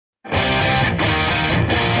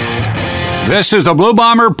This is the Blue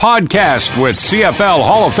Bomber Podcast with CFL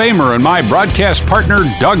Hall of Famer and my broadcast partner,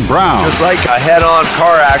 Doug Brown. It was like a head-on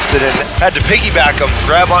car accident. Had to piggyback him,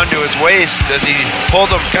 grab onto his waist as he pulled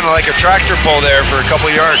him kind of like a tractor pull there for a couple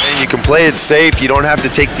yards. And you can play it safe. You don't have to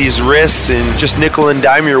take these risks and just nickel and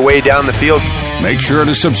dime your way down the field. Make sure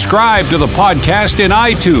to subscribe to the podcast in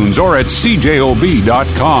iTunes or at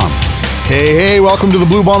cjob.com. Hey, welcome to the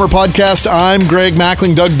Blue Bomber Podcast. I'm Greg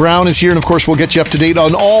Mackling. Doug Brown is here, and of course, we'll get you up to date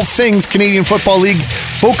on all things Canadian Football League,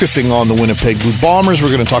 focusing on the Winnipeg Blue Bombers. We're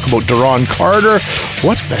going to talk about Duron Carter.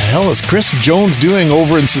 What the hell is Chris Jones doing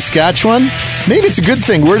over in Saskatchewan? Maybe it's a good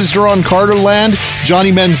thing. Where does Duron Carter land?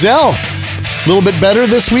 Johnny Manziel, a little bit better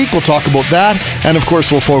this week. We'll talk about that. And of course,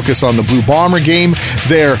 we'll focus on the Blue Bomber game,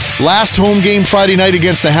 their last home game Friday night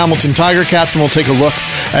against the Hamilton Tiger Cats. And we'll take a look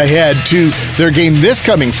ahead to their game this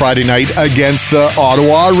coming Friday night against the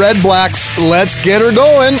Ottawa Red Blacks. Let's get her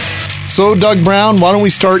going. So, Doug Brown, why don't we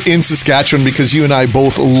start in Saskatchewan, because you and I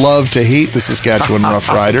both love to hate the Saskatchewan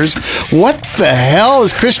Roughriders. What the hell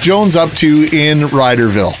is Chris Jones up to in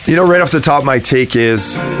Riderville? You know, right off the top, my take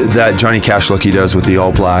is that Johnny Cash look he does with the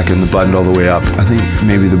all black and the button all the way up. I think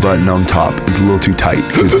maybe the button on top is a little too tight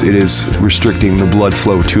because it is restricting the blood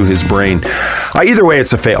flow to his brain. Either way,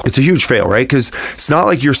 it's a fail. It's a huge fail, right? Because it's not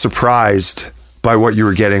like you're surprised by what you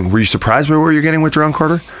were getting. Were you surprised by what you're getting with Duron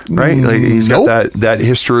Carter? Right? Like he's got that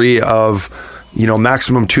history of, you know,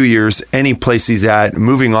 maximum 2 years, any place he's at,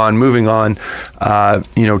 moving on,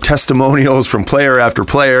 testimonials from player after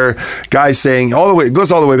player, guys saying it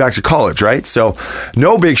goes all the way back to college, right? So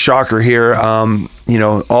no big shocker here.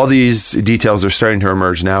 All these details are starting to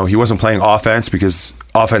emerge now. He wasn't playing offense because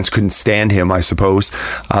offense couldn't stand him, I suppose.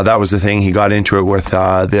 That was the thing. He got into it with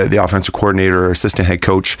the offensive coordinator or assistant head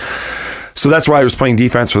coach. So that's why he was playing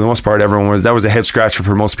defense for the most part. That was a head scratcher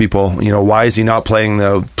for most people. You know, why is he not playing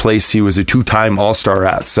the place he was a two-time All-Star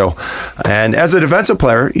at? So, and as a defensive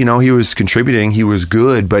player, you know, he was contributing. He was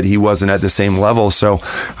good, but he wasn't at the same level. So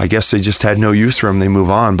I guess they just had no use for him. They move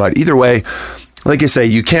on. But either way, like I say,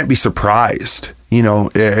 you can't be surprised. You know,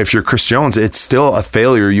 if you're Chris Jones, it's still a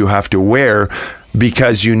failure you have to wear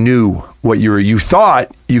because you knew what you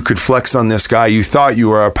thought you could flex on this guy. You thought you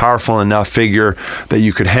were a powerful enough figure that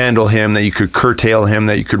you could handle him, that you could curtail him,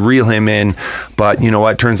 that you could reel him in. But you know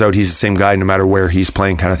what? Turns out he's the same guy no matter where he's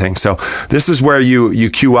playing, kind of thing. So this is where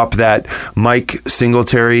you cue up that Mike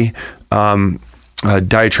Singletary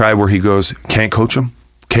diatribe where he goes, can't coach him,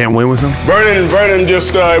 can't win with him. Vernon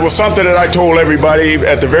just, it was something that I told everybody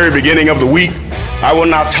at the very beginning of the week. I will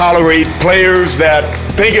not tolerate players that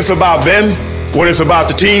think it's about them when it's about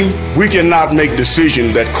the team. We cannot make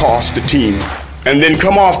decisions that cost the team and then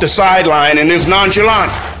come off the sideline and it's nonchalant.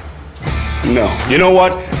 No. You know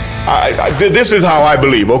what? This is how I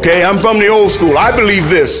believe, okay? I'm from the old school. I believe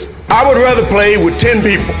this. I would rather play with 10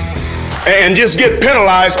 people and just get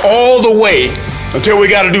penalized all the way until we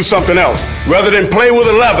got to do something else, rather than play with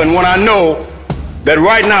 11 when I know that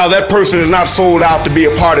right now that person is not sold out to be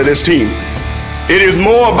a part of this team. It is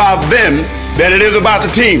more about them than it is about the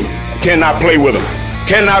team. Cannot play with them,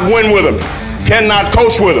 cannot win with them, cannot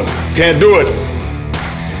coach with them, can't do it.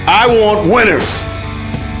 I want winners.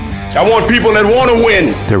 I want people that want to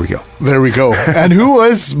win. There we go. And who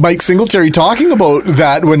was Mike Singletary talking about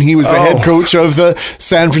that when he was the head coach of the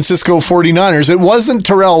San Francisco 49ers? It wasn't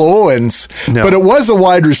Terrell Owens, but it was a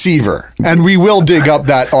wide receiver. And we will dig up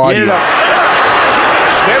that audio.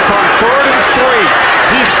 Smith on 3rd and 3.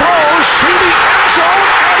 He throws to the end zone,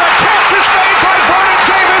 and the catch is made by Vernon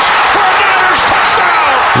Davis for a Niners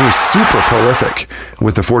touchdown. He was super prolific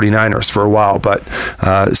with the 49ers for a while, but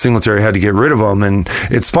Singletary had to get rid of him. And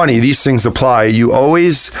it's funny, these things apply. You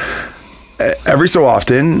always, every so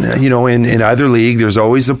often, you know, in either league, there's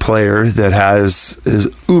always a player that is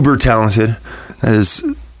uber talented, has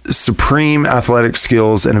supreme athletic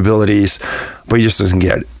skills and abilities, but he just doesn't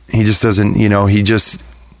get it. He just doesn't, you know, he just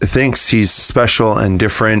thinks he's special and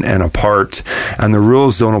different and apart, and the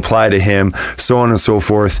rules don't apply to him, so on and so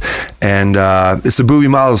forth. And it's the Booby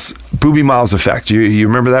Miles effect. You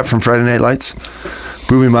remember that from Friday Night Lights?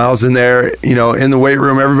 Booby Miles in there, you know, in the weight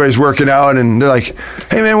room, everybody's working out, and they're like,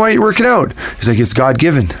 hey man, why are you working out? He's like, it's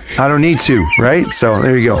God-given. I don't need to, right? So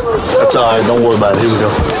there you go. That's all right, don't worry about it. Here we go.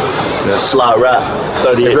 Slot wrap,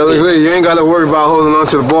 38. Hey, Billy, you ain't got to worry about holding on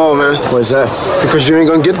to the ball, man. What's that? Because you ain't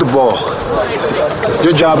going to get the ball.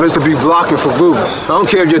 Your job is to be blocking for Booby. I don't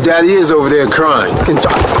care if your daddy is over there crying.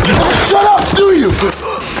 Shut up, do you?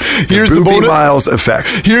 Here's the bonus Miles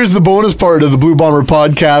effect. Here's the bonus part of the Blue Bomber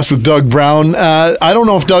podcast with Doug Brown. I don't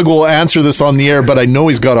know if Doug will answer this on the air, but I know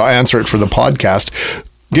he's got to answer it for the podcast.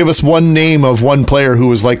 Give us one name of one player who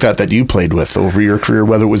was like that you played with over your career,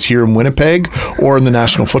 whether it was here in Winnipeg or in the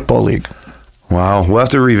National Football League. Wow, we'll have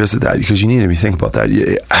to revisit that because you need to think about that.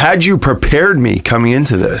 Had you prepared me coming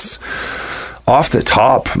into this, off the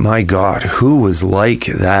top, my God, who was like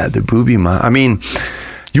that? The Booby Miles. I mean,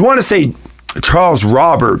 you want to say Charles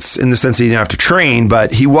Roberts in the sense that he didn't have to train,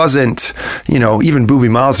 but he wasn't, even Booby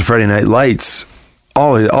Miles of Friday Night Lights.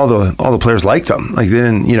 All the players liked him. Like they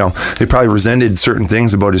didn't, they probably resented certain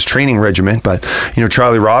things about his training regimen. But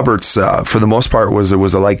Charlie Roberts, for the most part, was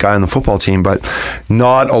a light guy on the football team. But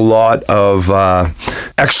not a lot of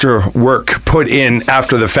extra work put in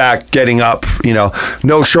after the fact. Getting up,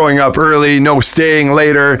 no showing up early, no staying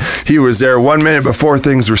later. He was there 1 minute before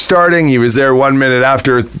things were starting. He was there 1 minute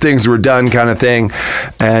after things were done, kind of thing.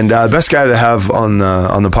 And the best guy to have on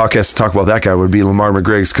the podcast to talk about that guy would be Lamar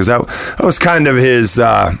McGriggs, because that was kind of his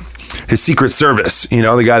Secret Service,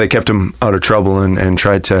 the guy that kept him out of trouble and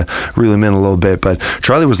tried to reel him in a little bit. But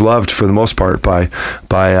Charlie was loved for the most part by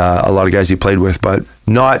a lot of guys he played with, but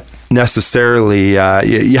not necessarily.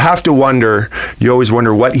 You have to wonder. You always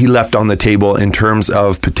wonder what he left on the table in terms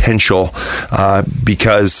of potential,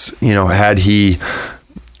 because had he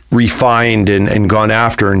refined and gone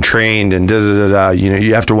after and trained and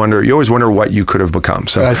you have to wonder. You always wonder what you could have become.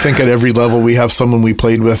 So I think at every level we have someone we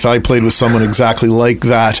played with. I played with someone exactly like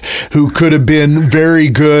that who could have been very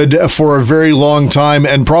good for a very long time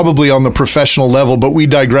and probably on the professional level, but we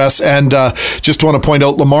digress. And just want to point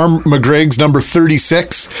out Lamar McGriggs, number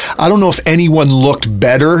 36. I don't know if anyone looked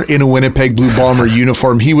better in a Winnipeg Blue Bomber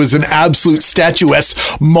uniform. He was an absolute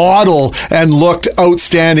statuesque model and looked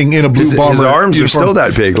outstanding in a Blue Bomber His arms uniform. are still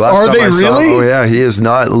that big. Are they really? Oh yeah, he is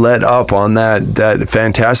not let up on that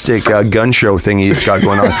fantastic gun show thing he's got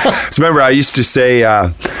going on. So remember, I used to say,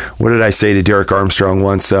 what did I say to Derek Armstrong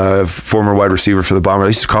once, former wide receiver for the Bombers? I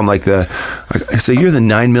used to call him I say, you're the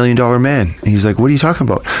 $9 million man. And he's like, what are you talking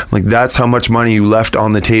about? I'm like, that's how much money you left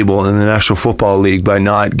on the table in the National Football League by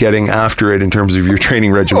not getting after it in terms of your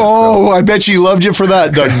training regimen. Oh, so I bet she loved you for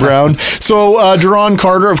that, Doug Brown. So Daron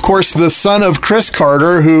Carter, of course, the son of Chris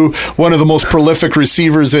Carter, who one of the most prolific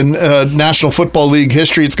receivers in National Football League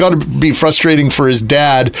history. It's got to be frustrating for his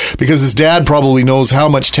dad because his dad probably knows how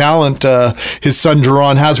much talent his son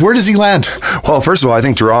Daron has. Where does he land? Well, first of all, I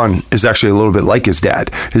think Daron is actually a little bit like his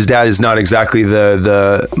dad. His dad is not exactly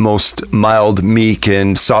the most mild, meek,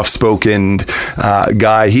 and soft-spoken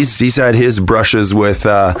guy. He's had his brushes with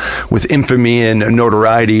infamy and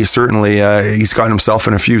notoriety. Certainly, he's gotten himself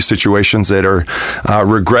in a few situations that are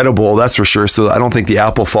regrettable. That's for sure. So I don't think the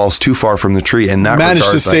apple falls too far from the tree in that managed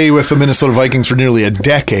regard, to stay with the Minnesota Vikings for nearly a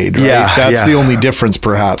decade, right? Yeah, that's the only difference,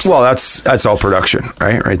 perhaps. Well, that's all production,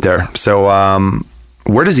 right there. So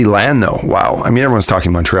where does he land, though? Wow. I mean, everyone's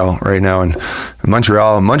talking Montreal right now, and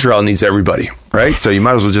Montreal needs everybody, right? So you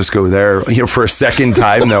might as well just go there, for a second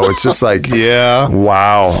time, though. It's just like, yeah,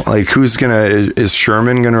 wow. Like, is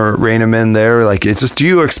Sherman gonna rein him in there? Like, it's just, do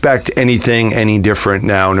you expect anything any different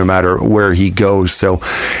now, no matter where he goes? So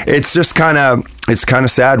it's just kind of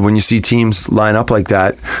sad when you see teams line up like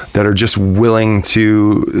that are just willing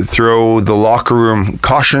to throw the locker room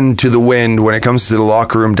caution to the wind when it comes to the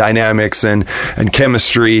locker room dynamics and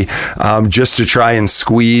chemistry, just to try and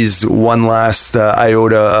squeeze one last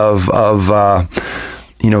iota of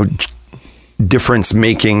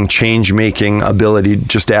difference-making, change-making ability,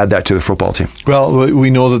 just to add that to the football team. Well,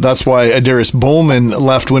 we know that's why Adarius Bowman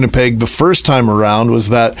left Winnipeg the first time around, was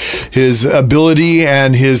that his ability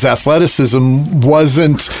and his athleticism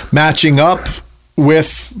wasn't matching up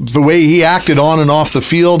with the way he acted on and off the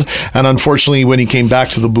field. And unfortunately, when he came back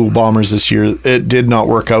to the Blue Bombers this year, it did not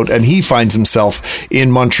work out. And he finds himself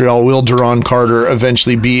in Montreal. Will Daron Carter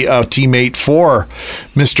eventually be a teammate for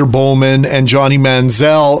Mr. Bowman and Johnny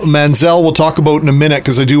Manziel? Manziel we'll talk about in a minute,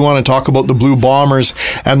 because I do want to talk about the Blue Bombers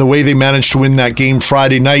and the way they managed to win that game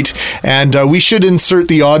Friday night. And we should insert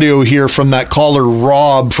the audio here from that caller,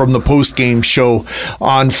 Rob, from the post-game show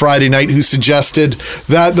on Friday night, who suggested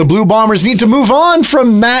that the Blue Bombers need to move on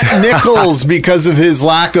from Matt Nichols because of his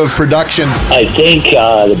lack of production. I think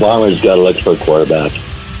the Bombers got to look for a quarterback.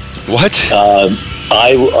 What?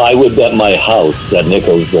 I would bet my house that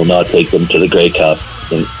Nichols will not take them to the Grey Cup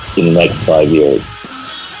in the next 5 years.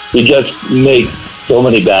 He just makes so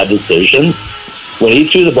many bad decisions. When he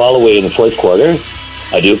threw the ball away in the fourth quarter,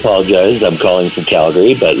 I do apologize. I'm calling from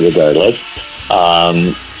Calgary, but regardless,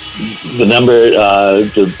 the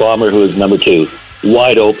Bomber who was number 2,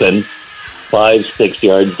 wide open, 5-6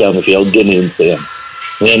 yards down the field, didn't even see him.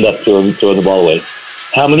 They end up throwing the ball away.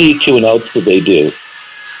 How many 2-and-outs did they do?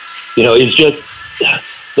 It's just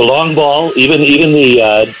the long ball. Even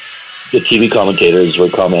the TV commentators were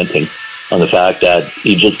commenting on the fact that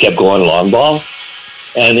he just kept going long ball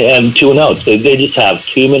and 2-and-outs. They just have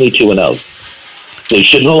too many 2-and-outs. They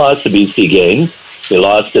shouldn't have lost the BC game. They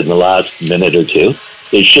lost it in the last minute or two.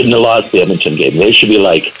 They shouldn't have lost the Edmonton game. They should be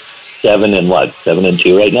like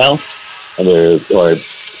 7-2 right now, and they're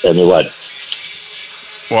what?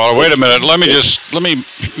 Well, wait a minute. Let me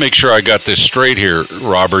make sure I got this straight here,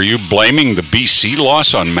 Rob. Are you blaming the BC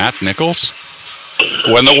loss on Matt Nichols?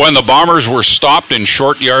 When the Bombers were stopped in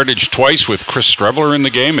short yardage twice with Chris Streveler in the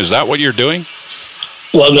game, is that what you're doing?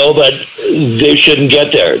 Well, no, but they shouldn't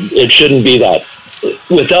get there. It shouldn't be that.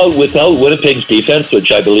 Without Winnipeg's defense,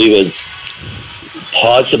 which I believe is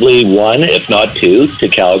possibly 1, if not 2, to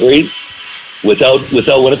Calgary's, without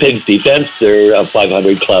Winnipeg's defense, they're a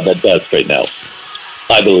 500 club at best right now,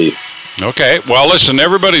 I believe. Okay. Well, listen,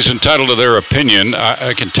 everybody's entitled to their opinion.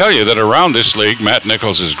 I can tell you that around this league, Matt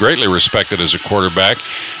Nichols is greatly respected as a quarterback.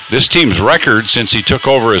 This team's record since he took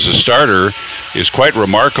over as a starter is quite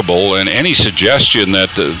remarkable, and any suggestion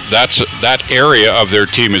that that area of their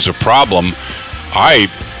team is a problem,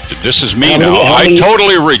 this is me now. I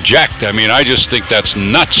totally reject. I mean, I just think that's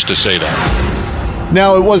nuts to say that.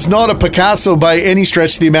 Now, it was not a Picasso by any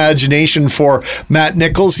stretch of the imagination for Matt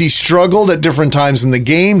Nichols. He struggled at different times in the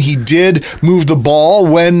game. He did move the ball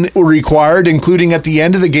when required, including at the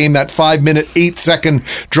end of the game, that 5-minute, 8-second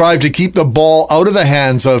drive to keep the ball out of the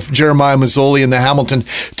hands of Jeremiah Mazzoli and the Hamilton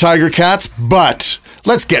Tiger Cats. But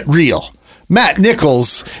let's get real. Matt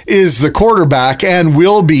Nichols is the quarterback and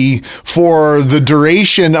will be for the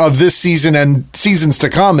duration of this season and seasons to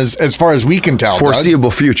come, as far as we can tell. Foreseeable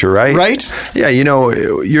Doug. Future, right? Right? Yeah,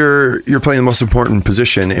 you're playing the most important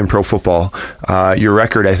position in pro football. Your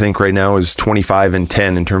record, I think, right now is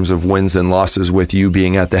 25-10 in terms of wins and losses with you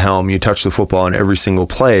being at the helm. You touch the football in every single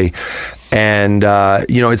play. And,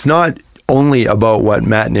 it's not only about what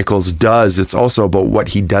Matt Nichols does, it's also about what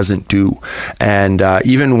he doesn't do. And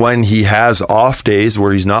even when he has off days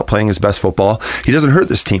where he's not playing his best football, he doesn't hurt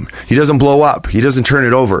this team. He doesn't blow up. He doesn't turn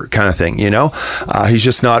it over, kind of thing, He's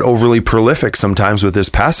just not overly prolific sometimes with his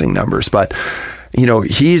passing numbers. But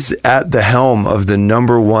he's at the helm of the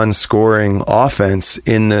number 1 scoring offense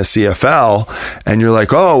in the CFL, and you're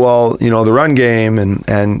like, oh, well, the run game,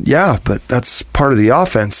 and yeah, but that's part of the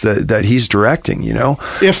offense that he's directing,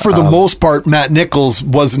 If for the most part, Matt Nichols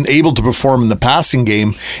wasn't able to perform in the passing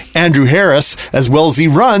game, Andrew Harris, as well as he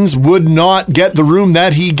runs, would not get the room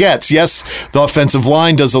that he gets. Yes, the offensive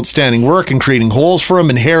line does outstanding work in creating holes for him,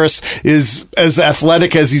 and Harris is as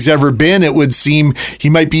athletic as he's ever been. It would seem he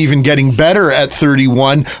might be even getting better at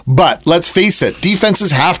 31, but let's face it,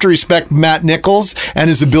 defenses have to respect Matt Nichols and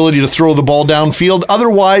his ability to throw the ball downfield.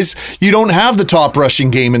 Otherwise, you don't have the top rushing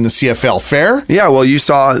game in the CFL. Fair? Yeah, well, you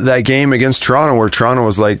saw that game against Toronto where Toronto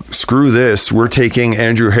was like, screw this, we're taking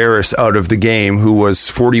Andrew Harris out of the game, who was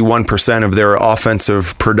 41% of their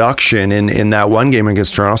offensive production in that one game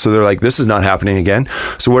against Toronto. So they're like, this is not happening again.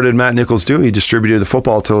 So what did Matt Nichols do? He distributed the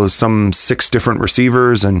football to some 6 different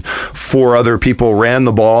receivers, and 4 other people ran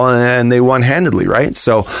the ball, and they won handedly. Right?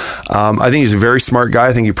 So I think he's a very smart guy.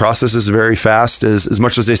 I think he processes very fast. As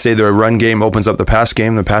much as they say the run game opens up the pass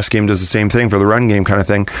game does the same thing for the run game, kind of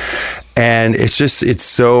thing. And it's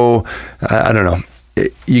so, I don't know.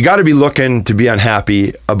 You got to be looking to be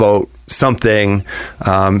unhappy about something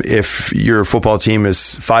if your football team is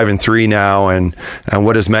 5-3 now, and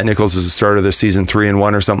what is Matt Nichols as the start of the season,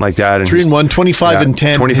 3-1 or something like that, and 3-1,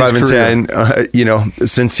 25-10, 25-10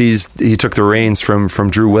 since he took the reins from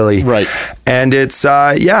Drew Willie, right? And it's he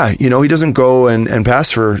doesn't go and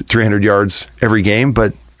pass for 300 yards every game,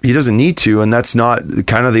 but he doesn't need to, and that's not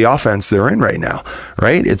kind of the offense they're in right now,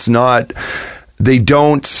 right? It's not. They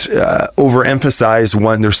don't overemphasize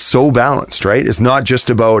when they're so balanced, right? It's not just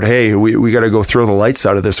about, hey, we got to go throw the lights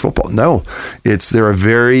out of this football. No, they're a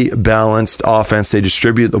very balanced offense. They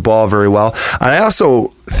distribute the ball very well. And I also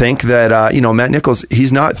think that, Matt Nichols,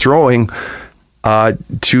 he's not throwing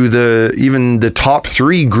to even the top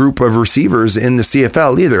 3 group of receivers in the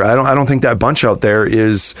CFL either. I don't think that bunch out there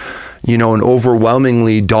is an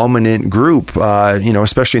overwhelmingly dominant group,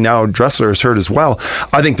 especially now Dressler is hurt as well.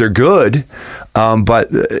 I think they're good, but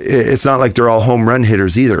it's not like they're all home run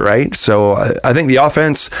hitters either, right? So I think the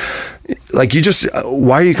offense,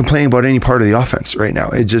 why are you complaining about any part of the offense right now?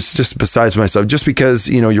 It just besides myself, just because,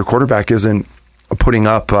 your quarterback isn't putting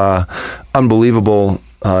up unbelievable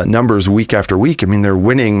numbers week after week. I mean, they're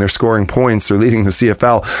winning, they're scoring points, they're leading the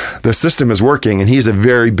CFL. The system is working, and he's a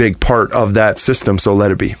very big part of that system, so let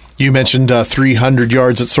it be. You mentioned 300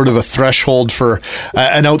 yards. It's sort of a threshold for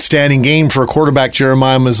an outstanding game for a quarterback.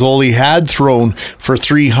 Jeremiah Mazzoli had thrown for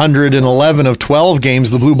 311 of 12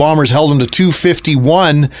 games. The Blue Bombers held him to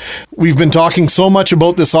 251. We've been talking so much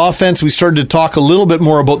about this offense. We started to talk a little bit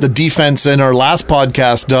more about the defense in our last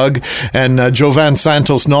podcast, Doug, and Jovan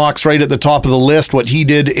Santos Knox right at the top of the list, what he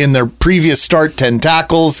did in their previous start, 10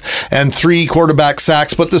 tackles and 3 quarterback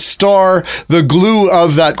sacks. But the star, the glue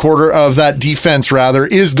of that defense,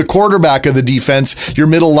 is the quarterback of the defense, your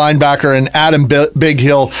middle linebacker, and Adam Big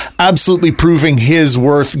Hill, absolutely proving his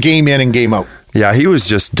worth game in and game out. Yeah, he was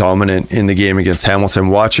just dominant in the game against Hamilton.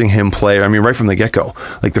 Watching him play, I mean, right from the get-go.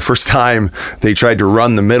 Like the first time they tried to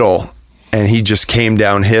run the middle, and he just came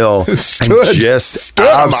downhill stood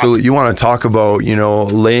absolutely. You want to talk about,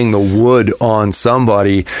 laying the wood on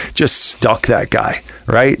somebody, just stuck that guy,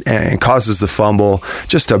 right? And causes the fumble.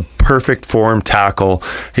 Just a perfect form tackle.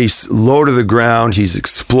 He's low to the ground. He's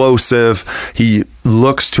explosive. He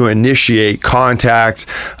looks to initiate contact.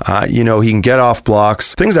 He can get off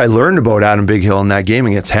blocks. Things I learned about Adam Big Hill in that game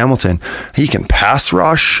against Hamilton: he can pass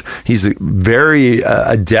rush. He's very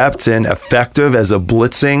adept and effective as a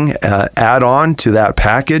blitzing add-on to that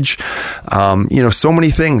package. So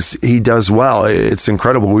many things he does well. It's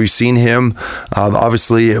incredible. We've seen him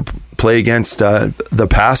obviously play against the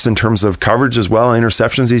pass in terms of coverage as well,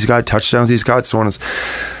 interceptions he's got, touchdowns he's got, so on. He's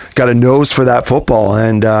got a nose for that football,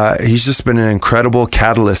 and he's just been an incredible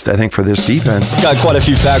catalyst, I think, for this defense. Got quite a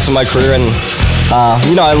few sacks in my career, and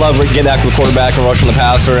I love getting after the quarterback and rushing the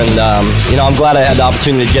passer, and I'm glad I had the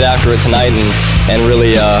opportunity to get after it tonight and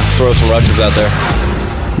really throw some rushes out there.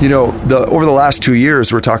 Over the last 2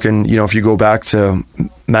 years, we're talking, if you go back to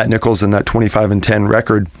Matt Nichols and that 25-10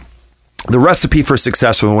 record, the recipe for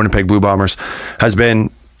success for the Winnipeg Blue Bombers has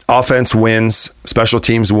been offense wins, special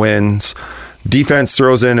teams wins, defense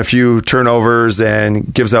throws in a few turnovers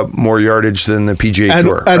and gives up more yardage than the PGA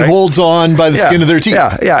Tour. And holds on by the skin of their teeth.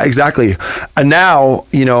 Yeah, exactly. And now,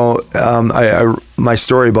 my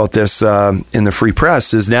story about this in the Free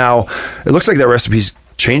Press is now, it looks like that recipe's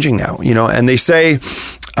changing now, and they say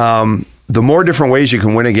the more different ways you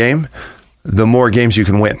can win a game, the more games you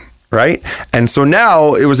can win. Right? And so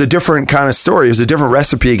now it was a different kind of story. It was a different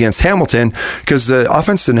recipe against Hamilton because the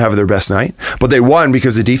offense didn't have their best night, but they won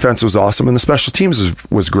because the defense was awesome and the special teams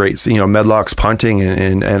was great. So, Medlock's punting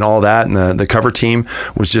and all that, and the cover team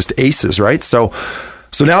was just aces, right? So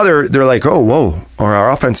now they're like, oh, whoa, or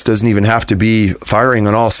our offense doesn't even have to be firing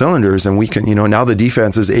on all cylinders, and we can, now the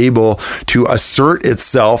defense is able to assert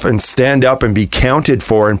itself and stand up and be counted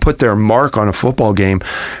for and put their mark on a football game.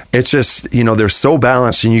 It's just, they're so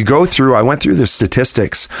balanced. And you go through, I went through the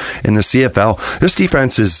statistics in the CFL. This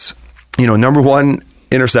defense is, number 1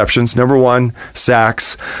 interceptions, number 1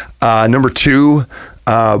 sacks, number 2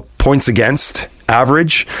 points against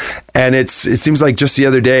average. And it seems like just the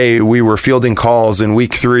other day we were fielding calls in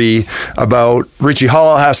week 3 about Richie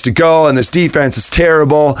Hall has to go and this defense is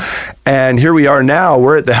terrible. And here we are now,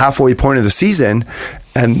 we're at the halfway point of the season,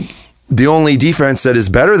 and the only defense that is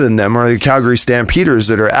better than them are the Calgary Stampeders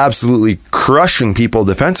that are absolutely crushing people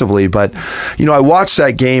defensively. But, I watched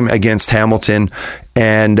that game against Hamilton,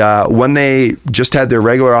 and when they just had their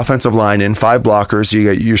regular offensive line in, 5 blockers,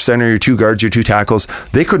 you got your center, your 2 guards, your 2 tackles,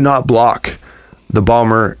 they could not block the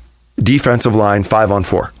Bomber defensive line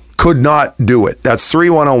 5-on-4. Could not do it. That's 3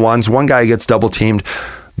 1-on-1s. One guy gets double teamed.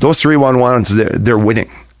 Those 3 1-on-1s, they're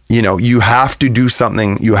winning. You have to do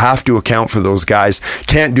something. You have to account for those guys.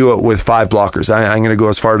 Can't do it with 5 blockers. I'm going to go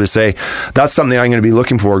as far to say that's something I'm going to be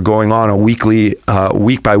looking for going on a weekly,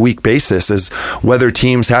 week-by-week basis, is whether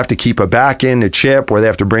teams have to keep a back in to chip, or they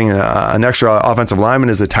have to bring an extra offensive lineman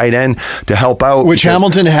as a tight end to help out. Which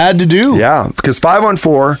Hamilton had to do. Yeah, because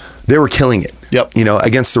 5-on-4, they were killing it. Yep.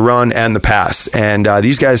 Against the run and the pass. And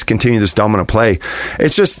these guys continue this dominant play.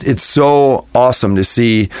 It's so awesome to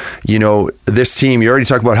see, this team. You already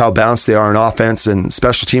talked about how balanced they are in offense, and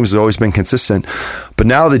special teams has always been consistent. But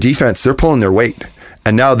now the defense, they're pulling their weight.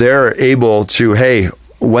 And now they're able to, hey,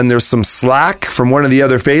 when there's some slack from one of the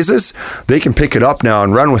other phases, they can pick it up now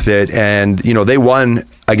and run with it. And, they won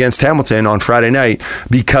against Hamilton on Friday night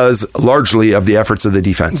because largely of the efforts of the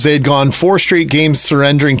defense. They'd gone 4 straight games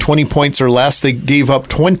surrendering 20 points or less. They gave up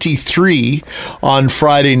 23 on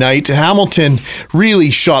Friday night. Hamilton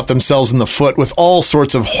really shot themselves in the foot with all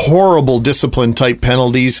sorts of horrible discipline type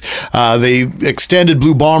penalties. They extended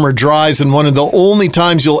Blue Bomber drives, and one of the only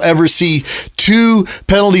times you'll ever see 2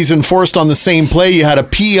 penalties enforced on the same play. You had a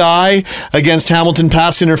PI against Hamilton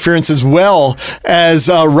pass interference, as well as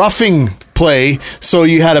roughing play. So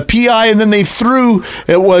you had a PI, and then they threw,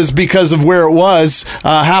 it was because of where it was,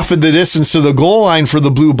 half of the distance to the goal line for the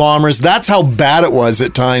Blue Bombers. That's how bad it was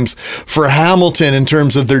at times for Hamilton in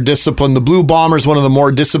terms of their discipline. The Blue Bombers, one of the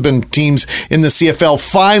more disciplined teams in the CFL.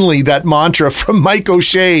 Finally, that mantra from Mike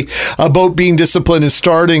O'Shea about being disciplined is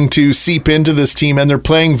starting to seep into this team, and they're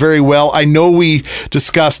playing very well. I know we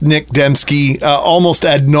discussed Nick Dembski almost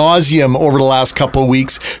ad nauseum over the last couple of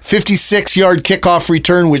weeks. 56-yard kickoff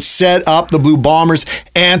return, which set up the Blue Bombers'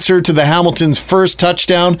 answer to the Hamilton's first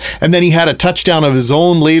touchdown, and then he had a touchdown of his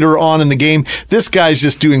own later on in the game. This guy's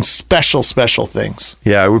just doing special things.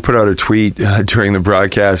 Yeah, we put out a tweet during the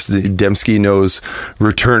broadcast. Dembski knows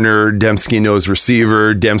returner, Dembski knows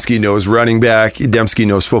receiver, Dembski knows running back, Dembski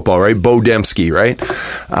knows football, right? Bo Dembski, right?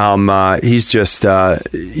 He's just,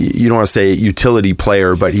 you don't want to say utility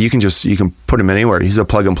player, but you can put him anywhere. He's a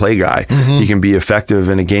plug and play guy. He can be effective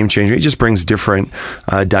and a game changer. He just brings different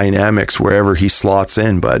dynamics wherever he slots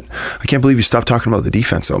in. But I can't believe you stopped talking about the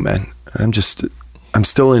defense, though, man. I'm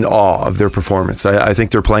still in awe of their performance. I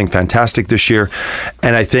think they're playing fantastic this year,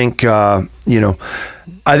 and I think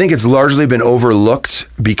I think it's largely been overlooked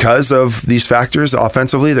because of these factors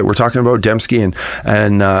offensively that we're talking about, Dembski,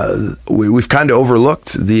 and we've kind of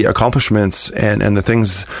overlooked the accomplishments and the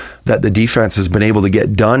things that the defense has been able to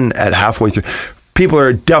get done at halfway through. People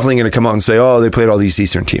are definitely going to come out and say, "Oh, they played all these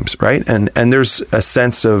Eastern teams," right? And there's a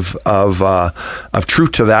sense of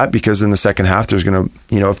truth to that, because in the second half, there's going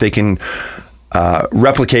to, if they can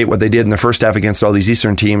replicate what they did in the first half against all these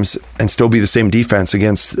Eastern teams and still be the same defense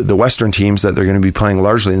against the Western teams that they're going to be playing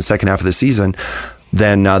largely in the second half of the season,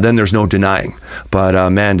 then there's no denying.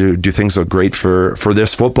 But man, do things look great for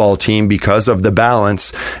this football team because of the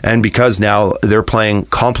balance and because now they're playing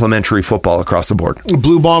complementary football across the board.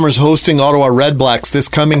 Blue Bombers hosting Ottawa Red Blacks this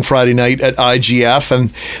coming Friday night at IGF,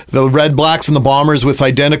 and the Red Blacks and the Bombers with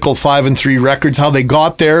identical 5-3 records. How they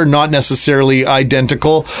got there, not necessarily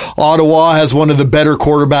identical. Ottawa has one of the better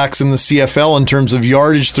quarterbacks in the CFL in terms of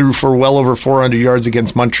yardage, threw for well over 400 yards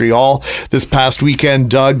against Montreal this past weekend,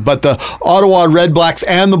 Doug. But the Ottawa Red Blacks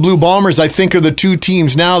and the Blue Bombers, I think, are the two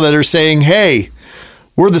teams now that are saying, hey,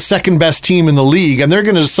 we're the second best team in the league, and they're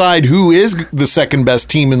going to decide who is the second best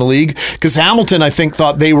team in the league, because Hamilton, I think,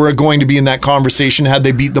 thought they were going to be in that conversation had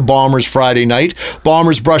they beat the Bombers Friday night.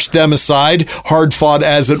 Bombers brushed them aside, hard fought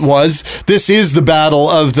as it was. This is the battle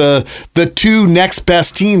of the two next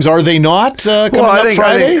best teams, are they not? Coming up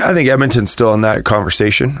Friday? I think Edmonton's still in that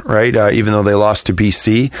conversation, right? Even though they lost to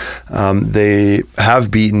BC, they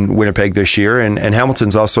have beaten Winnipeg this year, and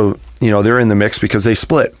Hamilton's also, they're in the mix because they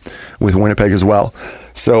split with Winnipeg as well.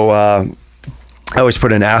 So I always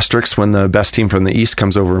put an asterisk when the best team from the East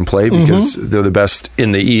comes over and play, because they're the best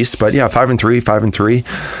in the East. But yeah,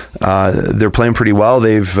 5-3. They're playing pretty well.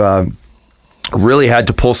 They've really had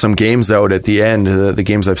to pull some games out at the end, the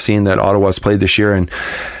games I've seen that Ottawa's played this year. And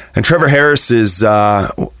Trevor Harris is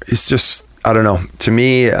just, I don't know. To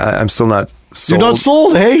me, I'm still not sold. You're not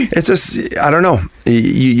sold, hey? It's just, I don't know.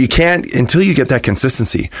 You can't, until you get that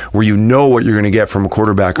consistency where you know what you're going to get from a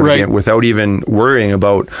quarterback without even worrying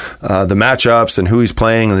about the matchups and who he's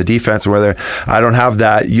playing and the defense and whether. I don't have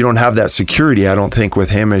that. You don't have that security, I don't think,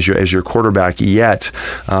 with him as your quarterback yet.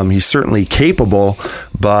 He's certainly capable,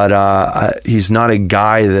 but he's not a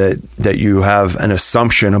guy that you have an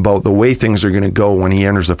assumption about the way things are going to go when he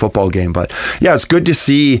enters a football game. But yeah, it's good to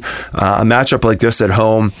see a matchup like this at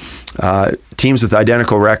home. Teams with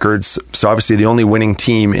identical records, so obviously the only winning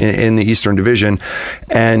team in the Eastern Division,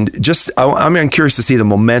 and just I'm curious to see the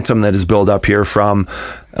momentum that is built up here from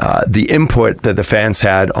the input that the fans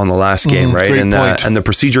had on the last game, right? And the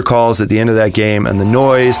procedure calls at the end of that game, and the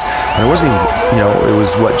noise, and it wasn't even, it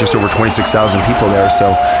was just over 26,000 people there,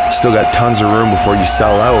 so you still got tons of room before you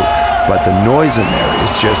sell out. But the noise in there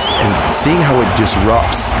is just, and seeing how it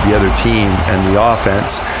disrupts the other team and the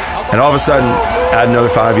offense. And all of a sudden, add another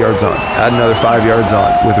 5 yards on,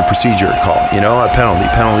 with a procedure call, a penalty.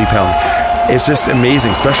 It's just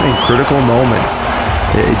amazing, especially in critical moments.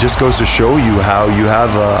 It just goes to show you how you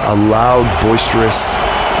have a loud, boisterous,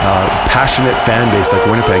 passionate fan base like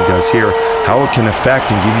Winnipeg does here, how it can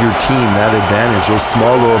affect and give your team that advantage, those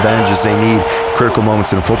small little advantages they need, critical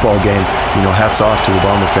moments in a football game. Hats off to the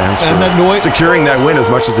Bomber fans for securing that win as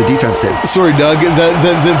much as the defense did. Sorry, Doug,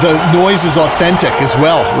 the noise is authentic as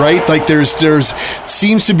well, right? Like there's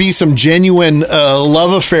seems to be some genuine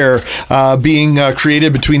love affair being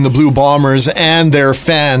created between the Blue Bombers and their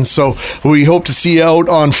fans. So we hope to see you out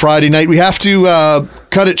on Friday night. We have to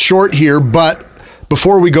cut it short here, but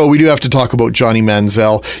before we go, we do have to talk about Johnny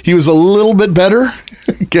Manziel. He was a little bit better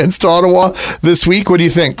against Ottawa this week. What do you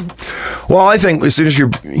think? Well, I think as soon as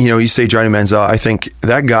you say Johnny Manziel, I think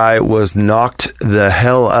that guy was knocked the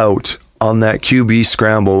hell out on that QB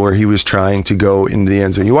scramble where he was trying to go into the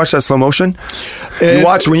end zone. You watch that slow motion?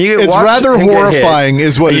 It's rather horrifying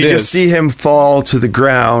is what it is. You just see him fall to the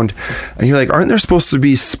ground and you're like, aren't there supposed to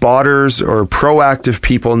be spotters or proactive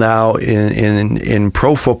people now in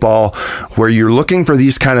pro football where you're looking for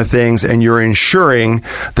these kind of things and you're ensuring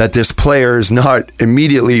that this player is not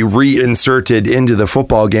immediately reinserted into the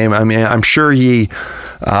football game? I mean, I'm sure he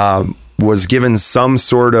was given some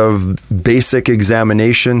sort of basic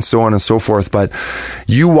examination, so on and so forth. But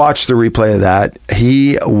you watch the replay of that.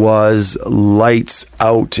 He was lights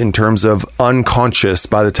out in terms of unconscious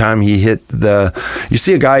by the time he hit you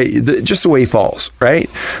see a guy, just the way he falls, right?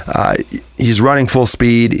 He's running full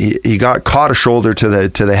speed. He got caught a shoulder to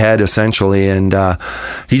the head, essentially, and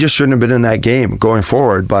he just shouldn't have been in that game going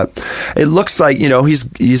forward. But it looks like,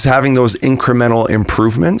 he's having those incremental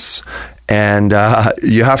improvements. And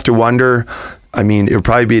you have to wonder, I mean, it would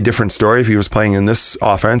probably be a different story if he was playing in this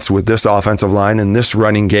offense with this offensive line and this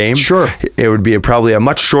running game. Sure. It would be probably a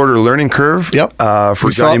much shorter learning curve for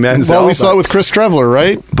Johnny Manziel. Well, we saw it with Chris Trevler,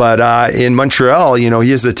 right? But in Montreal,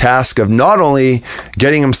 he has the task of not only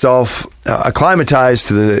getting himself acclimatized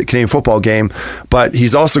to the Canadian football game, but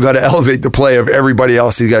he's also got to elevate the play of everybody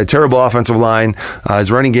else. He's got a terrible offensive line. His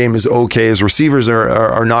running game is okay. His receivers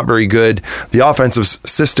are not very good. The offensive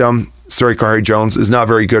system, Corey Jones, is not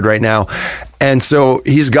very good right now. And so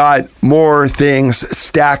he's got more things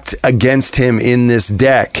stacked against him in this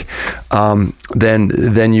deck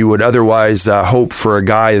than you would otherwise hope for a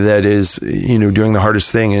guy that is, doing the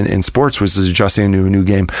hardest thing in sports, which is adjusting to a new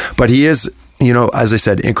game. But he is, as I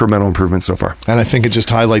said, incremental improvement so far. And I think it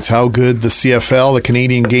just highlights how good the CFL, the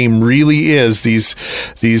Canadian game, really is. These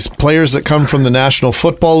players that come from the National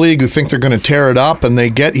Football League who think they're going to tear it up, and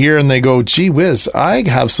they get here and they go, gee whiz, I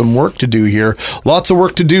have some work to do here. Lots of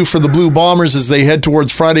work to do for the Blue Bombers as they head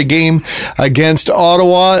towards Friday game against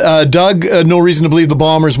Ottawa. Doug, no reason to believe the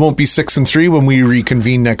Bombers won't be 6-3 when we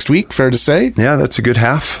reconvene next week. Fair to say? Yeah, that's a good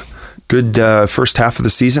half. Good first half of the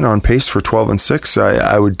season, on pace for 12-6.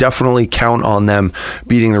 I would definitely count on them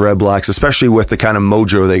beating the Red Blacks, especially with the kind of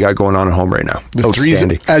mojo they got going on at home right now.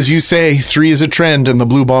 Outstanding. As you say, 3 is a trend, and the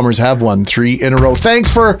Blue Bombers have won 3 in a row.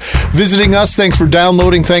 Thanks for visiting us. Thanks for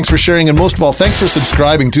downloading. Thanks for sharing. And most of all, thanks for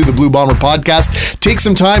subscribing to the Blue Bomber podcast. Take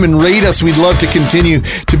some time and rate us. We'd love to continue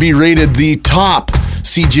to be rated the top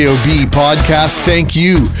CJOB podcast. Thank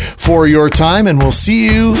you for your time, and we'll see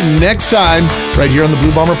you next time right here on the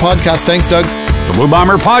Blue Bomber podcast. Thanks, Doug. The Blue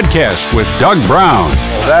Bomber podcast with Doug Brown.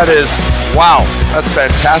 That is, wow, that's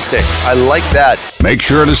fantastic. I like that. Make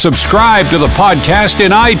sure to subscribe to the podcast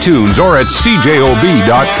in iTunes or at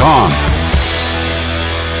cjob.com.